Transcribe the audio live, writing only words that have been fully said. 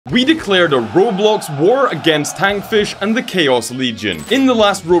we declared a Roblox war against Tankfish and the Chaos Legion. In the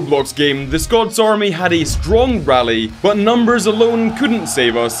last Roblox game, the Scots army had a strong rally, but numbers alone couldn't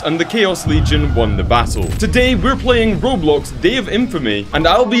save us, and the Chaos Legion won the battle. Today, we're playing Roblox Day of Infamy, and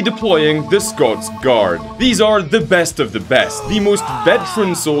I'll be deploying the Scots Guard. These are the best of the best, the most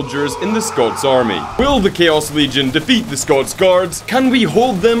veteran soldiers in the Scots army. Will the Chaos Legion defeat the Scots Guards? Can we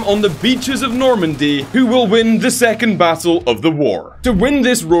hold them on the beaches of Normandy? Who will win the second battle of the war? To win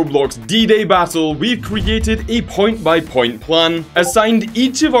this Roblox D-Day battle, we've created a point-by-point plan, assigned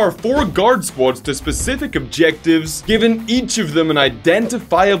each of our 4 guard squads to specific objectives, given each of them an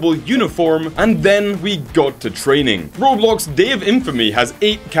identifiable uniform, and then we got to training. Roblox Day of Infamy has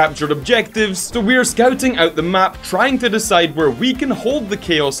 8 captured objectives, so we're scouting out the map, trying to decide where we can hold the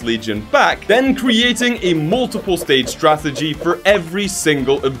Chaos Legion back, then creating a multiple stage strategy for every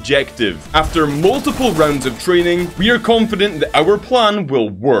single objective. After multiple rounds of training, we are confident that our plan will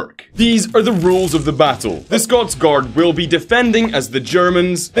work. These are the rules of the battle. The Scots Guard will be defending as the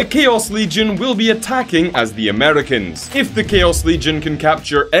Germans, the Chaos Legion will be attacking as the Americans. If the Chaos Legion can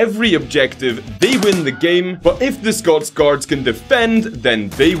capture every objective, they win the game, but if the Scots Guards can defend, then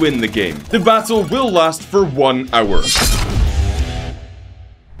they win the game. The battle will last for 1 hour.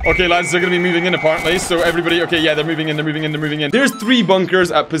 Okay, lads, they're gonna be moving in apparently, so everybody, okay, yeah, they're moving in. There's 3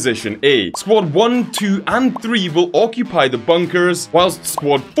 bunkers at position A. Squad 1, 2, and 3 will occupy the bunkers, whilst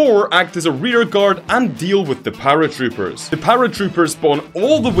Squad 4 act as a rear guard and deal with the paratroopers. The paratroopers spawn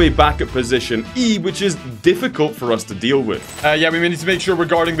all the way back at position E, which is difficult for us to deal with. Yeah, we need to make sure we're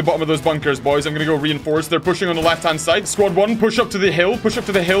guarding the bottom of those bunkers, boys. I'm gonna go reinforce. They're pushing on the left-hand side. Squad 1, push up to the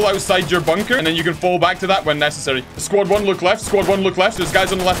hill outside your bunker, and then you can fall back to that when necessary. Squad 1, look left. Squad 1, look left. There's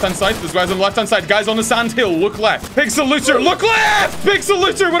guys on the left-hand side. There's guys on the left-hand side. Guys on the sand hill. Look left. Pixel looter. Look left. Pixel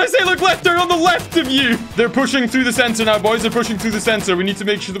looter. When I say look left, they're on the left of you. They're pushing through the center now, boys. They're pushing through the center. We need to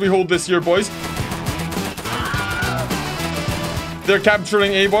make sure that we hold this here, boys. They're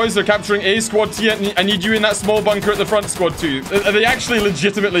capturing A, boys. They're capturing A. Squad T, I need you in that small bunker at the front, Squad 2. They actually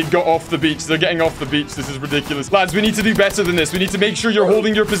legitimately got off the beach. They're getting off the beach. This is ridiculous. Lads, we need to do better than this. We need to make sure you're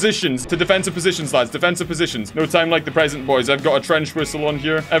holding your positions to defensive positions, lads. Defensive positions. No time like the present, boys. I've got a trench whistle on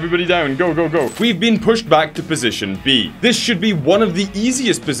here. Everybody down. Go, go, go. We've been pushed back to position B. This should be one of the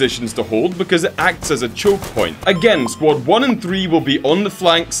easiest positions to hold because it acts as a choke point. Again, Squad 1 and 3 will be on the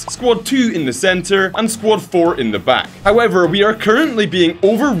flanks, Squad 2 in the center, and Squad 4 in the back. However, we are currently being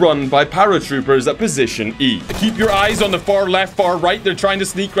overrun by paratroopers at position E. Keep your eyes on the far left, far right. They're trying to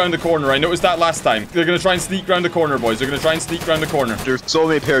sneak around the corner. I noticed that last time. They're going to try and sneak around the corner, boys. They're going to try and sneak around the corner. There's so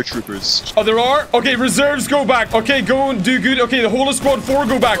many paratroopers. Oh, there are? Okay, reserves go back. Okay, go and do good. Okay, the whole of Squad 4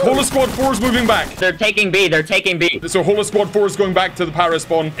 go back. Whole of Squad 4 is moving back. They're taking B. They're taking B. So whole of Squad 4 is going back to the para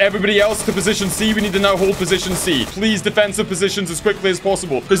spawn. Everybody else to position C. We need to now hold position C. Please defensive positions as quickly as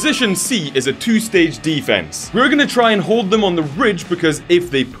possible. Position C is a 2-stage defense. We're going to try and hold them on the ridge because if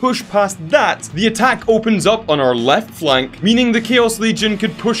they push past that, the attack opens up on our left flank, meaning the Chaos Legion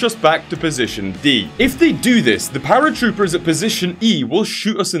could push us back to position D. If they do this, the paratroopers at position E will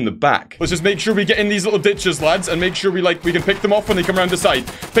shoot us in the back. Let's just make sure we get in these little ditches, lads, and make sure we can pick them off when they come around the side.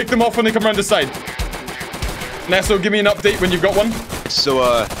 Pick them off when they come around the side. Nesso, give me an update when you've got one.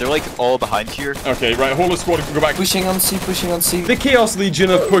 So, they're like all behind here. Okay, right, whole squad can go back. Pushing on C, pushing on C. The Chaos Legion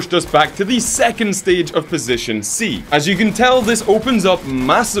have pushed us back to the second stage of position C. As you can tell, this opens up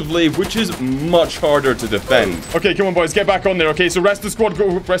massively, which is much harder to defend. Okay, come on, boys, get back on there. Okay, so rest the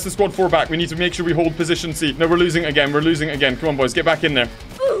squad 4 back. We need to make sure we hold position C. No, we're losing again. We're losing again. Come on, boys, get back in there.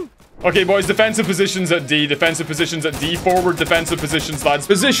 Okay, boys, defensive positions at D, defensive positions at D, forward defensive positions, lads.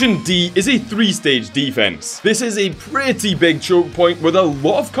 Position D is a 3-stage defense. This is a pretty big choke point with a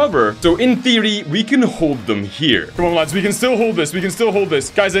lot of cover, so in theory, we can hold them here. Come on, lads, we can still hold this, we can still hold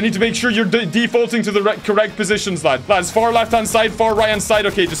this. Guys, I need to make sure you're defaulting to the correct positions, lad. Lads, far left-hand side, far right-hand side.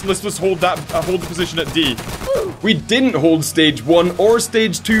 Okay, let's just hold that, hold the position at D. We didn't hold stage 1 or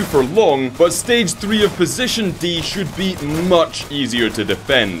stage 2 for long, but stage 3 of position D should be much easier to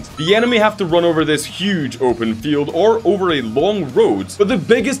defend. The enemy have to run over this huge open field or over a long road, but the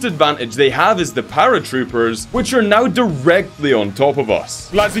biggest advantage they have is the paratroopers, which are now directly on top of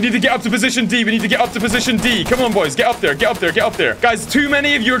us. Lads, we need to get up to position D. We need to get up to position D. Come on, boys, get up there, get up there, get up there. Guys, too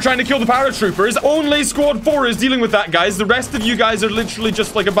many of you are trying to kill the paratroopers. Only Squad 4 is dealing with that, guys. The rest of you guys are literally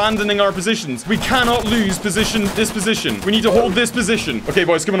just like abandoning our positions. We cannot lose this position. We need to hold this position. Okay,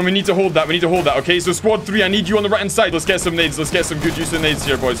 boys, come on, we need to hold that. We need to hold that. Okay, so Squad 3, I need you on the right-hand side. Let's get some nades. Let's get some good use of nades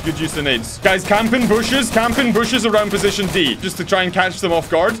here, boys. Good use the nades. Guys, camp in bushes around position D, just to try and catch them off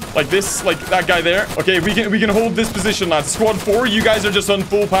guard. Like this, like that guy there. Okay, we can hold this position, lads. Squad 4, you guys are just on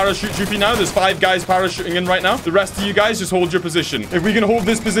full parachute troopy now. There's 5 guys parachuting in right now. The rest of you guys just hold your position. If we can hold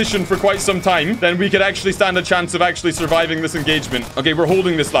this position for quite some time, then we could actually stand a chance of actually surviving this engagement. Okay, we're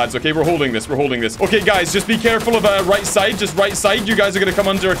holding this, lads. Okay, we're holding this. Okay, guys, just be careful of right side. Just right side. You guys are gonna come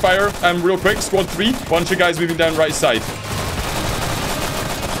under fire real quick. Squad 3, bunch of guys moving down right side.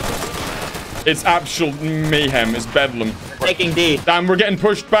 It's absolute mayhem. It's bedlam. Taking D. Damn, we're getting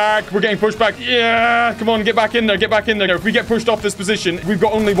pushed back. Yeah, come on, get back in there. If we get pushed off this position, we've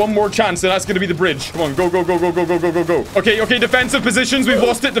got only one more chance, and that's going to be the bridge. Come on, go. Okay, defensive positions. We've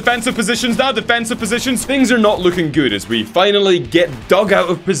lost it. Defensive positions now. Things are not looking good as we finally get dug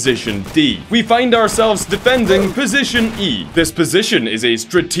out of position D. We find ourselves defending position E. This position is a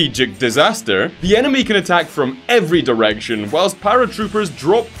strategic disaster. The enemy can attack from every direction, whilst paratroopers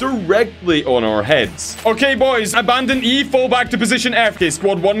drop directly on our heads. Okay, boys, abandon E. Fall back to position F. Okay,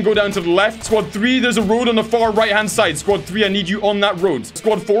 squad 1, go down to the left. Squad 3, there's a road on the far right-hand side. Squad 3, I need you on that road.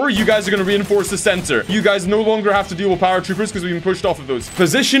 Squad 4, you guys are going to reinforce the center. You guys no longer have to deal with paratroopers because we've been pushed off of those.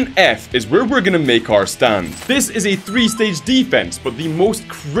 Position F is where we're going to make our stand. This is a 3-stage defense, but the most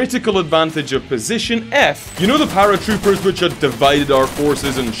critical advantage of position F, you know the paratroopers which had divided our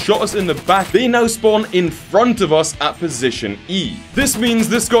forces and shot us in the back, they now spawn in front of us at position E. This means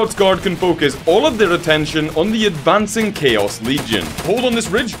the Scots Guard can focus all of their attention on the advancing Chaos Legion. Hold on this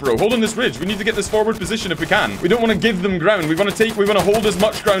ridge, bro. Hold on this ridge. We need to get this forward position if we can. We don't want to give them ground. We want to hold as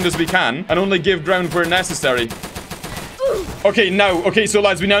much ground as we can and only give ground where necessary. Okay, so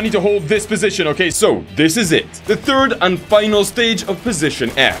lads, we now need to hold this position. Okay, so this is it. The third and final stage of position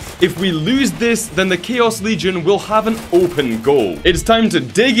F. If we lose this, then the Chaos Legion will have an open goal. It's time to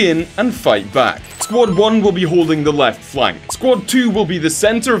dig in and fight back. Squad 1 will be holding the left flank. Squad 2 will be the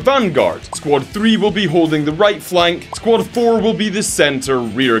center vanguard. Squad 3 will be holding the right flank. Squad 4 will be the center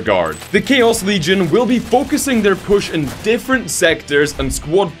rear guard. The Chaos Legion will be focusing their push in different sectors, and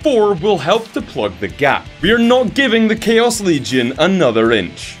Squad 4 will help to plug the gap. We are not giving the Chaos Legion another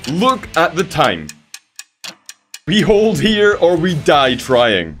inch. Look at the time. We hold here or we die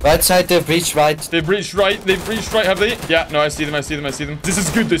trying. Right side, they've breached right. They've breached right, have they? Yeah, no, I see them. This is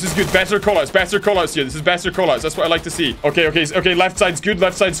good. Better callouts here. This is better callouts. That's what I like to see. Okay, left side's good,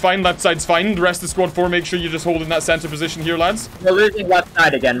 left side's fine. The rest of squad 4, make sure you're just holding that center position here, lads. We're losing left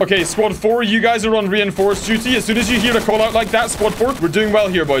side again. Okay, squad 4, you guys are on reinforced duty. As soon as you hear a callout like that, squad 4, we're doing well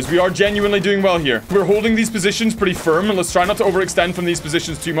here, boys. We are genuinely doing well here. We're holding these positions pretty firm, and let's try not to overextend from these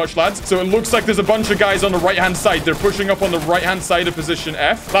positions too much, lads. So it looks like there's a bunch of guys on the right-hand side. They're pushing up on the right-hand side of position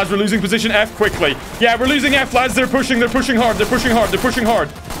F. Lads, we're losing position F quickly. Yeah, we're losing F, lads. They're pushing hard.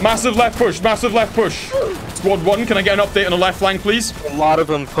 Massive left push. Squad 1, can I get an update on the left flank, please? A lot of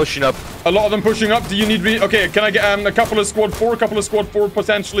them pushing up. Do you need okay, can I get a couple of squad 4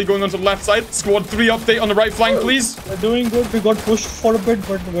 potentially going onto the left side? Squad 3 update on the right flank, please. We're doing good. We got pushed for a bit,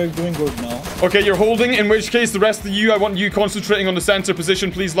 but we're doing good now. Okay, you're holding, in which case the rest of you, I want you concentrating on the center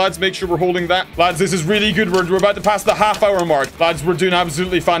position, please, lads. Make sure we're holding that. Lads, this is really good. We're about to pass the half-hour mark. Lads, we're doing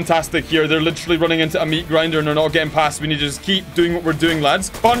absolutely fantastic here. They're literally running into a meat grinder and they're not getting past. We need to just keep doing what we're doing, lads.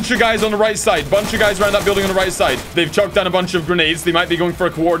 Bunch of guys on the right side. Bunch of guys around that building on the right side. They've chucked down a bunch of grenades. They might be going for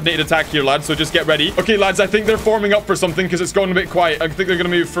a coordinated attack here, lads, so just get ready. Okay, lads, I think they're forming up for something because it's gone a bit quiet. I think they're going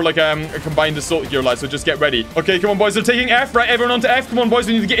to move for like a combined assault here, lads, so just get ready. Okay, come on, boys. They're taking F, right? Everyone onto F. Come on, boys.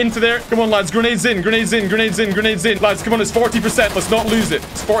 We need to get into there. Come on, lads. Grenades in. Lads, come on. It's 40%. Let's not lose it.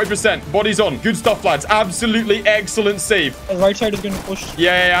 It's 40%. Bodies on. Good stuff, lads. Absolutely excellent save. The right side is going to push.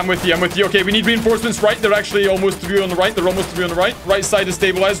 Yeah, I'm with you. Okay, we need reinforcements right. They're actually almost through on the right. Right side is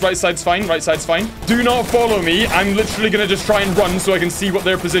stabilized. Right side's fine. Do not follow me. I'm literally going to just try and run so I can see what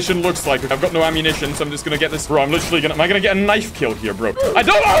their position looks like. I've got no ammunition, so I'm just going to get this. Bro, am I going to get a knife kill here, bro? I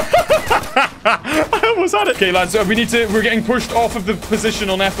don't know. I almost had it. Okay, lads, so we're getting pushed off of the position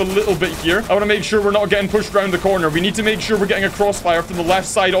on F a little bit here. I want to make sure we're not getting pushed around the corner. We need to make sure we're getting a crossfire from the left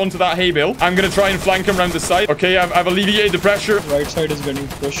side onto that hay bale. I'm going to try and flank him around the side. Okay, I've alleviated the pressure. Right side is getting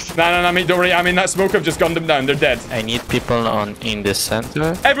pushed. Nah, mate, don't worry. I mean, that smoke, I've just gunned them down. They're dead. I need people in the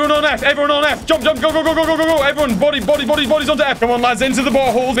center. Everyone on F. Jump. Go. Everyone, bodies onto F. Come on, lads, into the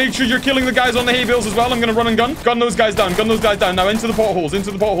potholes. Make sure you're killing the guys on the hay bales as well. I'm going to run and gun those guys down. Now into the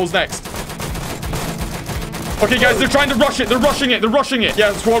potholes next. Okay, guys, they're trying to rush it. They're rushing it.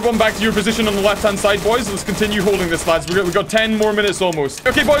 Yeah, squad 1 back to your position on the left-hand side, boys. Let's continue holding this, lads. We've got 10 more minutes almost.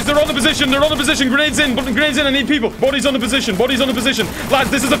 Okay, boys, they're on the position. Grenades in. I need people. Bodies on the position.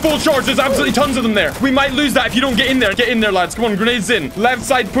 Lads, this is a full charge. There's absolutely tons of them there. We might lose that if you don't get in there. Get in there, lads. Come on, grenades in. Left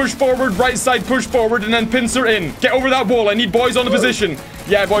side, push forward. Right side, push forward, and then pincer in. Get over that wall. I need boys on the position.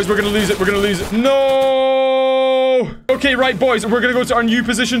 Yeah, boys, we're gonna lose it. We're gonna lose it. No! Okay, right, boys, we're gonna go to our new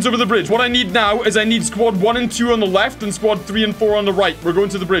positions over the bridge. What I need now is I need squad 1 and 2 on the left and squad 3 and 4 on the right. We're going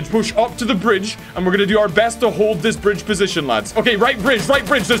to the bridge. Push up to the bridge, and we're gonna do our best to hold this bridge position, lads. Okay, right bridge, right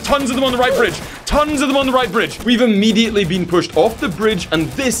bridge. There's tons of them on the right bridge. Tons of them on the right bridge. We've immediately been pushed off the bridge, and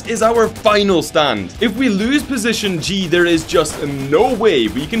this is our final stand. If we lose position G, there is just no way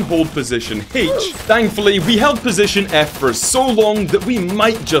we can hold position H. Thankfully, we held position F for so long that we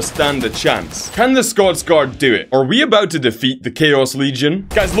might just stand a chance. Can the Scots guard do it? Are we about to defeat the Chaos Legion?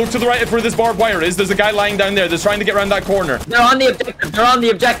 Guys, look to the right of where this barbed wire is. There's a guy lying down there that's trying to get around that corner. They're on the objective. They're on the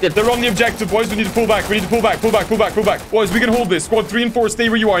objective. They're on the objective, boys. We need to pull back. We need to pull back, pull back, pull back, pull back. Boys, we can hold this. Squad 3 and 4, stay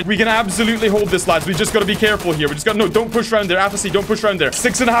where you are. We can absolutely hold this, lads. We just got to be careful here. We just got no, don't push around there. Apathy, don't push around there.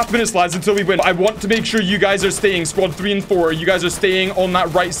 6.5 minutes, lads, until we win. I want to make sure you guys are staying. Squad 3 and 4, you guys are staying on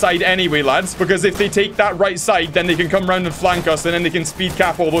that right side anyway, lads. Because if they take that right side, then they can come around and flank us, and then they can speed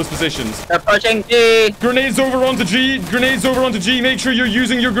cap all those positions. They're pushing G. Grenades over onto G. Grenades over onto G. Make sure you're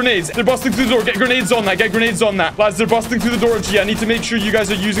using your grenades. They're busting through the door. Get grenades on that. Get grenades on that. Lads, they're busting through the door of G. I need to make sure you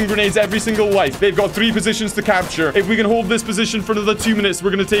guys are using grenades every single life. They've got 3 positions to capture. If we can hold this position for another 2 minutes,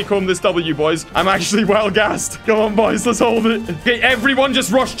 we're going to take home this W, boys. I'm actually well gassed. Come on, boys. Let's hold it. Okay, everyone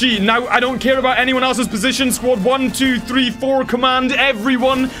just rush G. Now, I don't care about anyone else's position. Squad 1, 2, 3, 4. Command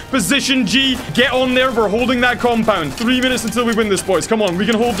everyone. Position G. Get on there. We're holding that compound. 3 minutes until we win this, boys. Come on. We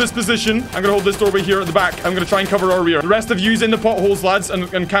can hold this position. I'm going to hold this doorway here at the back. I'm going to try and cover our rear. The rest of you's in the potholes, lads,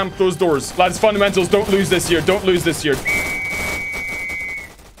 and camp those doors. Lads, fundamentals. Don't lose this here. Don't lose this here.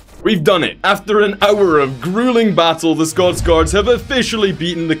 We've done it. After an hour of grueling battle, the Scots guards have officially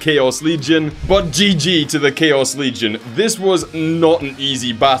beaten the Chaos Legion. But GG to the Chaos Legion. This was not an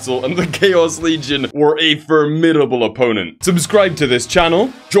easy battle, and the Chaos Legion were a formidable opponent. Subscribe to this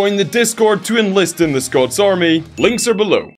channel, join the Discord to enlist in the Scots army. Links are below.